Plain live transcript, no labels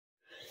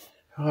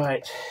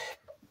Right,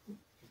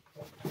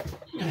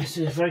 this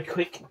is a very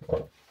quick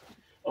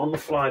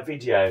on-the-fly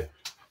video.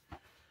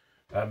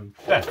 No,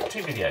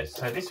 two videos.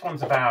 So this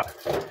one's about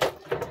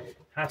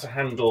how to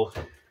handle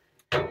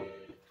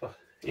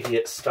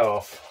idiot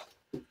staff.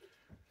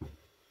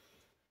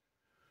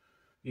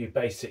 You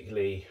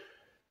basically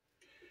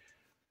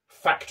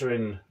factor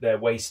in their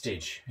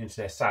wastage into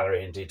their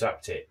salary and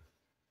deduct it.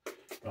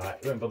 Right,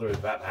 I won't bother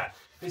about that.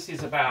 This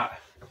is about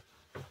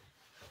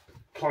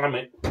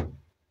climate,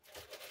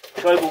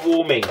 global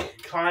warming,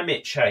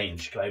 climate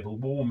change, global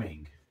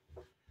warming.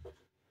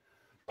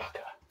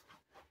 Bugger.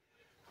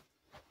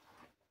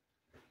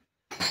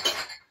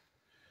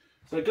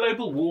 So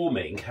global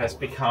warming has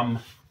become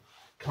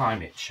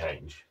climate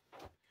change.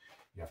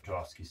 You have to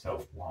ask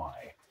yourself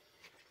why.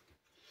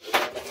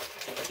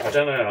 I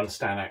don't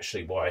understand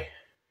actually why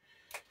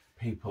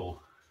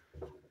people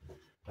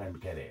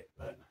don't get it,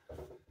 but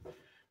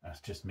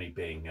that's just me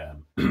being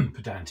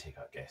pedantic,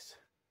 I guess.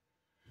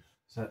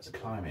 So that's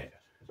climate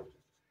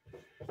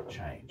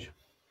change.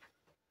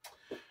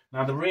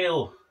 Now the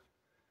real,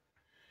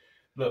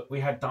 look, we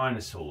had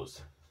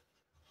dinosaurs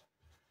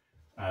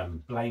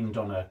blamed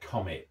on a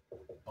comet,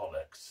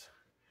 bollocks.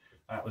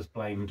 That was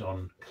blamed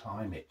on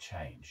climate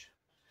change.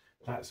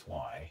 That's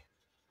why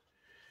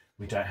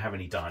we don't have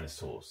any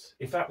dinosaurs.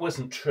 If that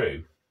wasn't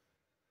true,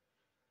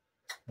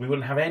 we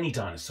wouldn't have any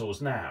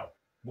dinosaurs now.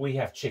 We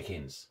have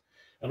chickens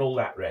and all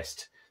that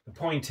rest. The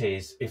point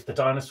is, if the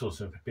dinosaurs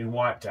had been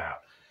wiped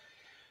out,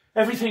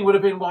 everything would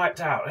have been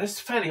wiped out. It's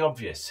fairly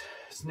obvious.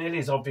 It's nearly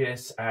as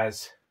obvious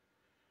as...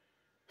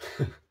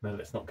 no,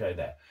 let's not go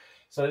there.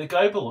 So the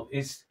global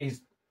is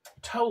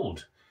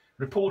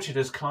reported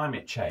as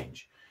climate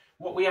change.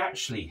 What we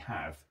actually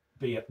have,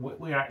 what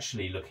we're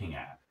actually looking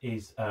at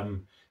is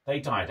they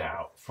died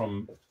out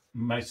from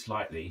most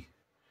likely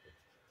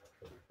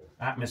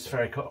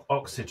atmospheric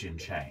oxygen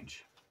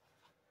change.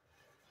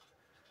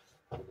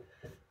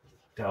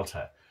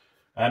 Delta.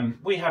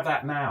 We have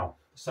that now.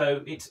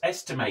 So it's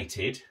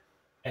estimated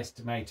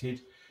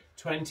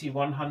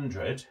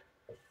 2100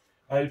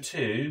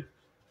 O2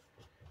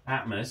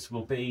 atmos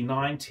will be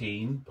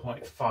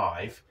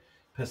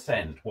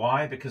 19.5%.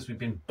 Why? Because we've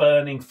been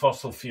burning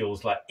fossil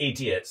fuels like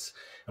idiots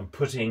and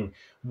putting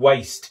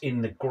waste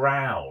in the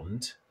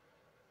ground,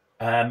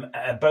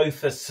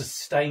 both as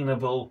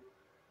sustainable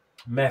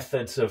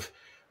methods of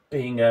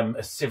being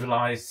a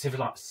civilized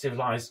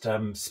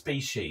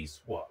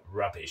species. What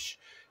rubbish.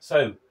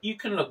 So you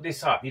can look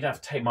this up. You don't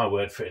have to take my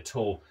word for it at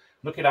all.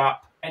 Look it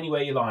up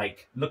anywhere you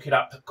like. Look it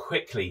up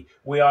quickly.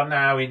 We are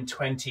now in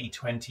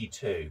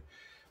 2022.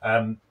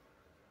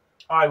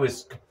 I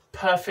was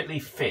perfectly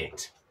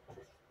fit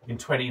in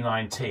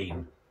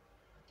 2019.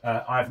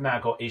 I've now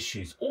got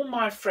issues. All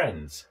my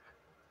friends,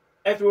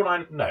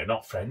 everyone no,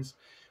 not friends,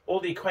 all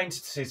the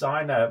acquaintances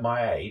I know at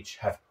my age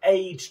have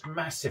aged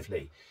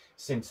massively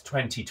since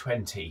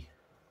 2020.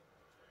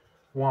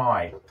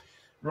 Why?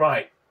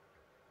 Right.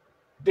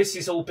 This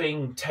is all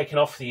being taken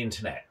off the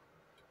internet,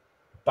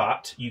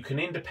 but you can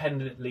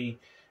independently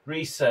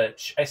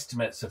research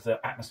estimates of the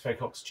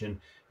atmospheric oxygen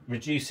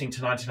reducing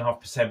to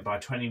 19.5% by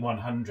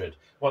 2100.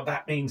 What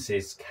that means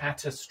is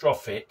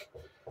catastrophic.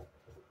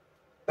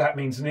 That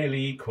means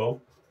nearly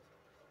equal.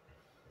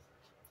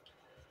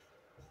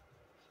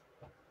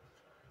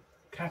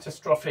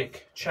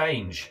 Catastrophic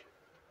change.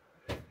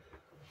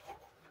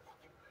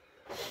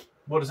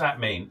 What does that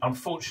mean?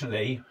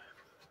 Unfortunately,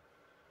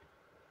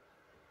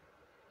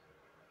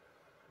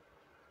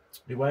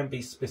 it won't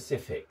be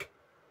specific.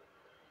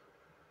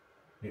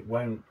 It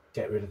won't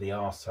get rid of the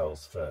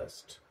arseholes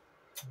first.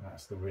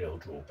 That's the real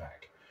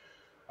drawback.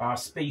 Our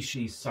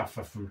species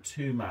suffer from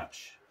too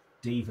much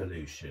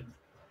devolution,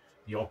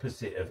 the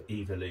opposite of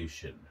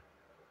evolution.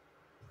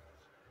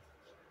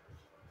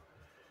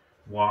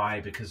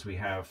 Why? Because we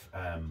have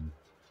an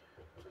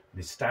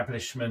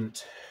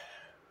establishment,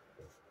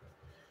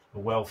 a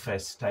welfare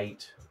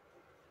state,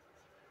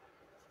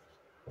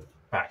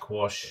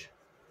 backwash,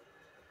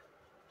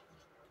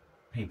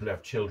 people who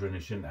have children who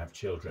shouldn't have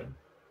children.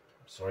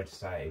 Sorry to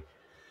say.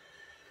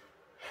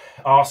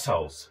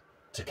 Arseholes.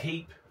 To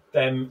keep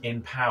them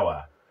in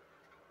power,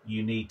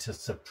 you need to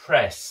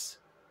suppress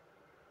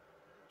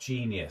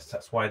genius.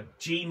 That's why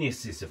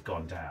geniuses have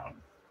gone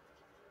down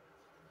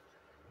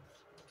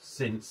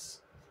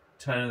since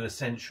turn of the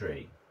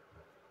century.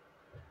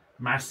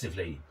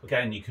 Massively.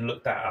 Again, you can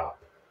look that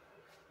up.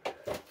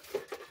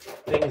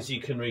 Things you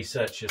can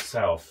research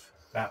yourself.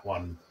 That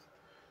one.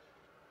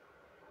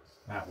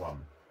 That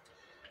one.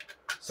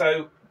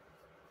 So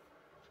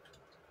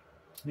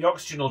the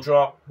oxygen will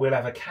drop. We'll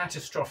have a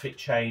catastrophic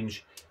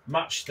change,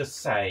 much the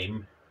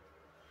same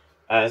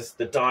as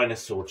the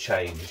dinosaur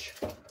change.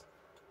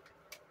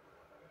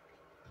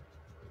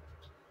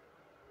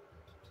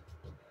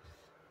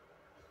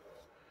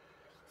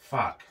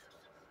 Fuck.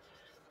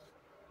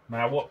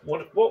 Now, what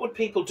would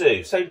people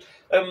do? So,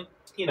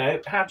 you know,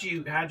 how do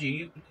you,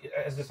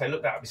 as I say,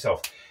 look that up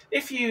yourself.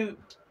 If you,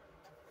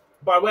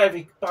 by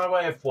way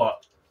of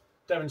what?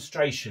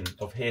 Demonstration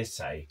of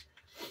hearsay.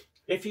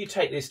 If you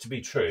take this to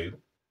be true,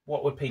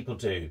 what would people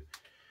do?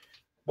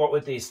 what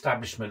would the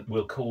establishment,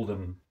 we'll call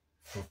them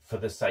for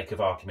the sake of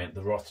argument,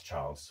 the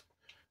Rothschilds.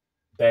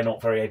 They're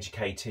not very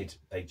educated.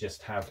 They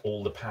just have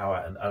all the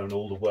power and own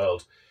all the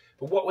world.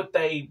 But what would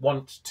they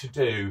want to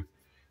do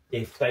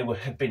if they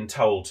had been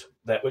told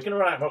that we're going to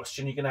run out of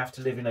oxygen, you're going to have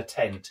to live in a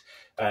tent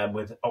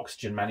with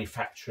oxygen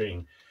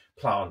manufacturing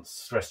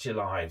plants the rest of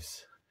your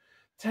lives?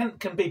 Tent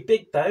can be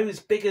big though, as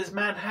big as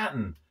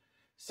Manhattan.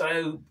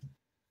 So,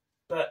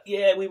 but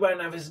yeah, we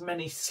won't have as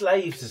many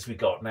slaves as we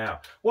got now.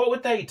 What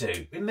would they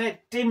do? In their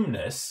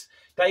dimness,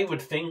 they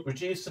would think,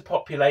 reduce the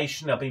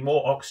population, there'll be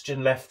more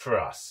oxygen left for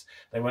us.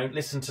 They won't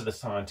listen to the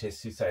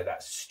scientists who say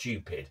that's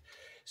stupid.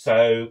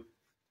 So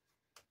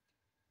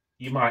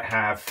you might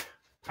have,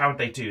 how would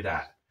they do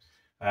that?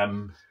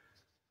 A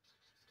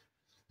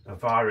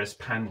virus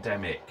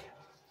pandemic.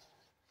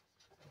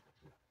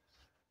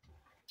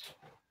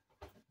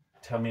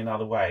 Tell me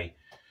another way.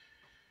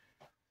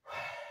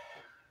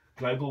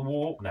 Global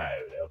war? No,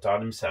 they'll die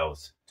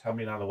themselves. Tell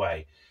me another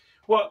way.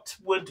 What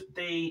would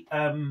the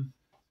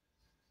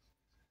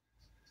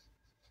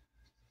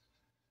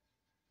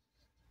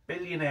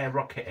billionaire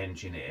rocket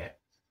engineer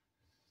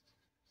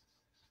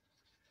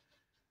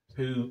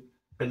who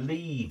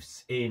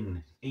believes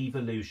in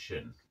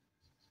evolution,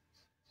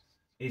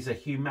 is a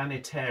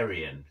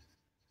humanitarian,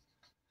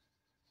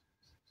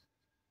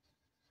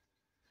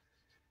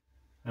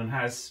 and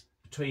has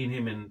between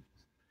him and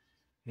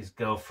his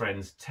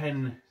girlfriends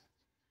 10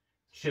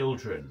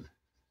 children,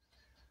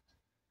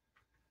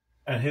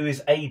 and who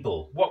is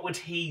able, what would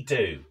he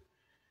do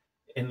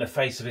in the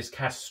face of his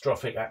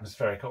catastrophic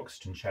atmospheric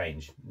oxygen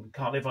change?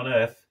 Can't live on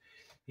Earth,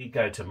 he'd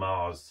go to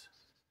Mars.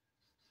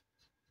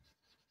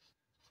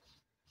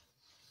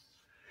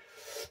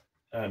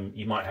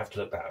 You might have to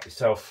look that up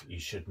yourself. You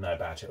should know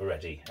about it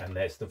already. And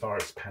there's the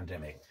virus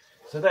pandemic.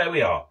 So there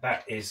we are.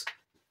 That is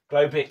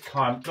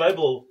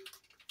global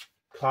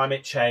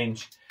climate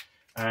change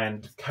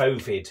and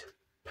COVID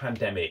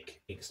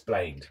pandemic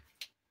explained.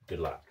 Good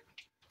luck.